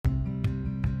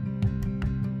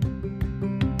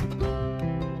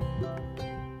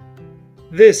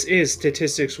This is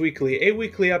Statistics Weekly, a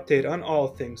weekly update on all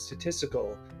things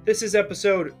statistical. This is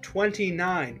episode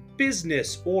 29,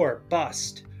 Business or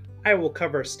Bust. I will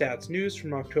cover stats news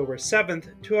from October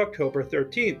 7th to October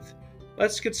 13th.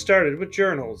 Let's get started with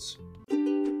journals.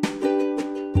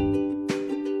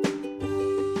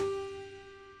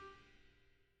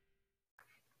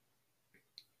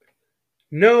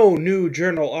 No new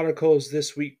journal articles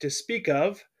this week to speak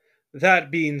of.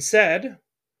 That being said,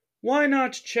 why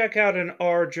not check out an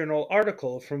R Journal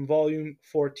article from volume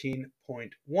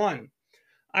 14.1?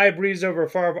 I breezed over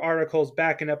 5 articles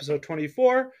back in episode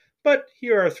 24, but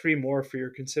here are 3 more for your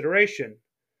consideration.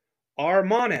 R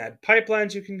Monad,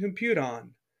 pipelines you can compute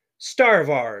on.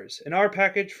 StarVars, an R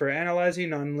package for analyzing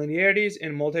nonlinearities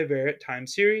in multivariate time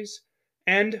series.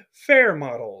 And FAIR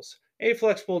models, a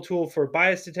flexible tool for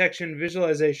bias detection,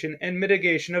 visualization, and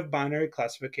mitigation of binary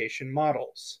classification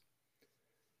models.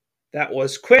 That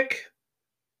was quick,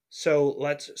 so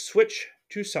let's switch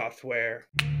to software.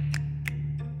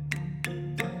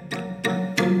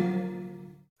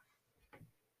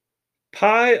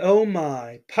 Oh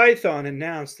my, Python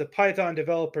announced the Python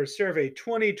Developer Survey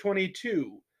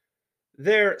 2022,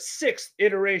 their 6th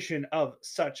iteration of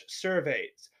such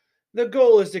surveys. The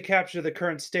goal is to capture the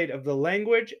current state of the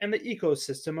language and the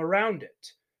ecosystem around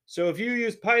it. So if you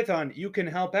use Python, you can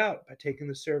help out by taking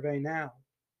the survey now.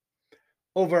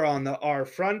 Over on the R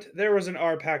front, there was an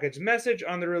R package message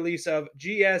on the release of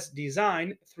GS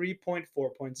Design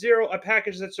 3.4.0, a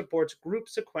package that supports group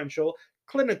sequential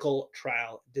clinical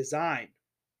trial design.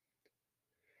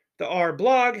 The R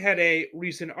blog had a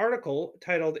recent article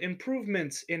titled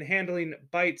Improvements in Handling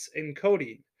Bytes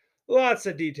Encoding. Lots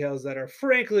of details that are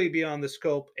frankly beyond the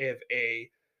scope of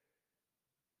a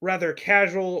rather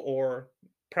casual or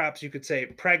perhaps you could say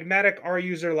pragmatic R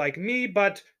user like me,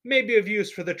 but maybe of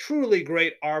use for the truly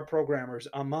great R programmers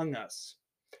among us.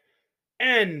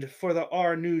 And for the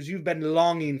R news you've been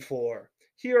longing for,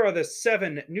 here are the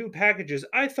 7 new packages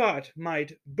I thought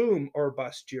might boom or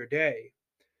bust your day.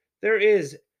 There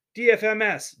is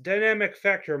DFMS, Dynamic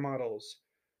Factor Models,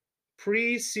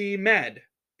 Pre-C-Med,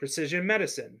 Precision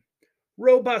Medicine,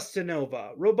 Robust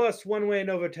ANOVA, Robust One-Way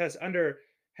ANOVA Test under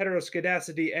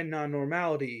Heteroscedasticity and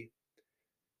Non-Normality,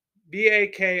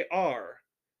 BAKR,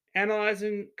 Analyze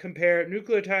and Compare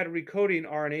Nucleotide Recoding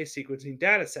RNA Sequencing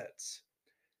Datasets,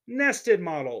 Nested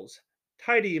Models,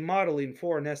 Tidy Modeling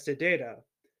for Nested Data,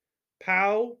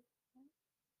 POW,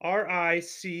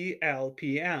 RICLPM,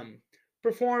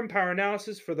 Perform power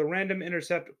analysis for the random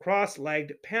intercept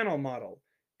cross-legged panel model,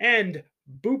 and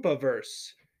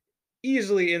Boopaverse,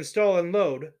 easily install and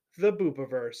load the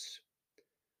Boopaverse.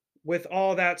 With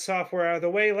all that software out of the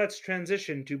way, let's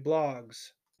transition to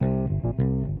blogs.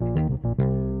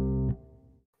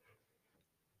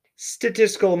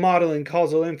 Statistical Modeling,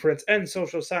 Causal Inference, and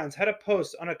Social Science had a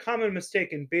post on a common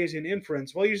mistake in Bayesian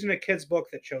inference while using a kid's book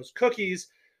that shows cookies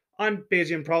on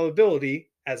Bayesian probability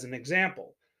as an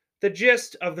example. The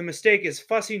gist of the mistake is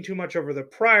fussing too much over the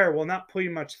prior while not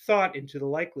putting much thought into the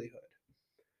likelihood.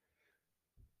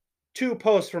 2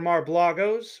 posts from our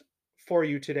blogos for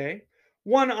you today.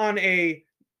 One on a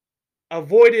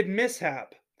avoided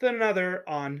mishap, then another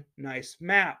on nice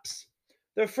maps.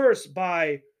 The first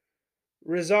by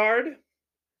Rizard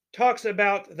talks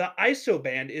about the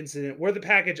ISOBand incident where the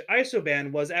package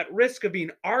ISOBand was at risk of being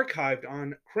archived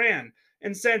on CRAN.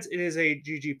 And since it is a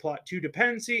ggplot2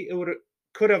 dependency,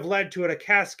 could have led to a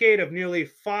cascade of nearly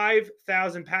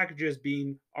 5,000 packages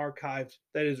being archived,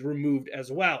 that is removed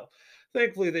as well.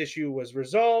 Thankfully, the issue was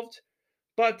resolved,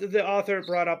 but the author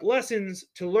brought up lessons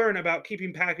to learn about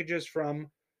keeping packages from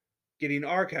getting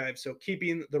archived, so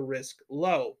keeping the risk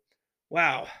low.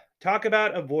 Wow, talk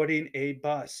about avoiding a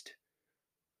bust.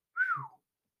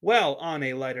 Well, on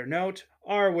a lighter note,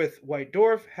 R with White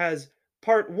Dwarf has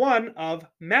part 1 of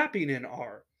Mapping in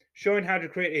R, showing how to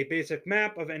create a basic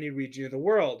map of any region of the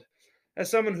world. As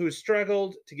someone who's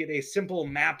struggled to get a simple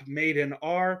map made in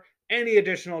R, any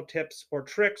additional tips or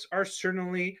tricks are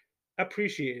certainly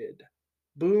appreciated.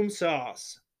 Boom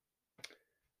sauce.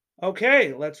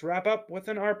 Okay, let's wrap up with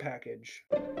an R package.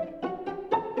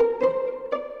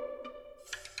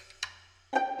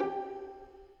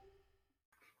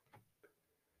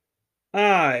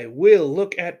 I will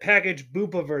look at package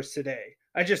Boopaverse today.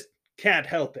 I just can't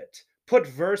help it. Put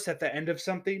verse at the end of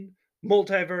something.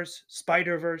 Multiverse,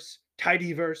 Spider-Verse,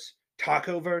 Tidyverse,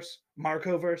 Tacoverse,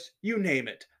 Marcoverse, you name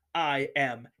it. I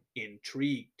am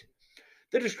intrigued.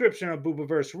 The description of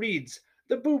Boopaverse reads,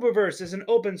 the Boopaverse is an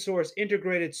open source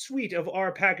integrated suite of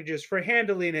R packages for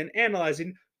handling and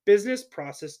analyzing business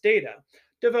process data,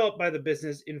 developed by the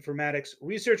Business Informatics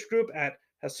Research Group at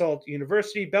Hasselt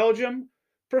University, Belgium,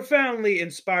 Profoundly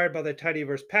inspired by the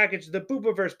Tidyverse package, the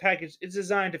Boopaverse package is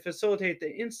designed to facilitate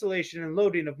the installation and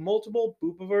loading of multiple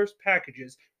Boopaverse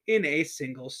packages in a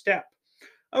single step.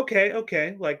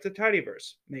 Okay, like the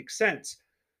Tidyverse. Makes sense.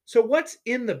 So, what's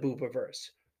in the Boopaverse?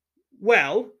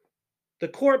 Well, the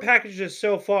core packages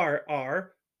so far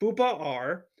are Bupa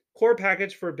R, core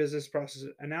package for business process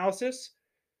analysis,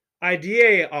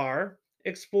 IDA R,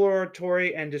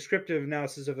 exploratory and descriptive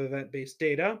analysis of event based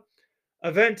data,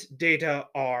 Event Data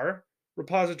R,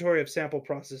 repository of sample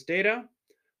process data,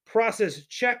 Process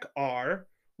Check R,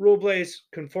 rule-based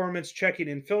conformance checking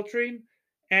and filtering,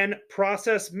 and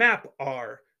Process Map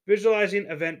R, visualizing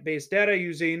event-based data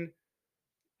using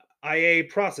IA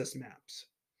process maps.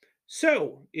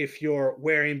 So, if you're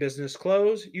wearing business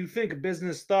clothes, you think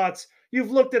business thoughts,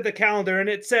 you've looked at the calendar and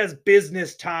it says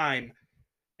business time,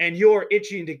 and you're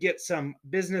itching to get some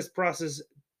business process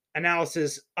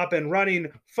analysis up and running,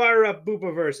 fire up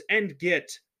Boopaverse and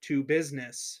get to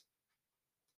business.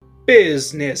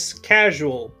 Business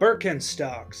Casual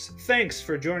Birkenstocks. Thanks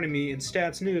for joining me in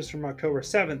Stats News from October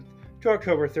 7th to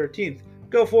October 13th.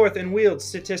 Go forth and wield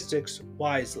statistics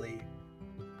wisely.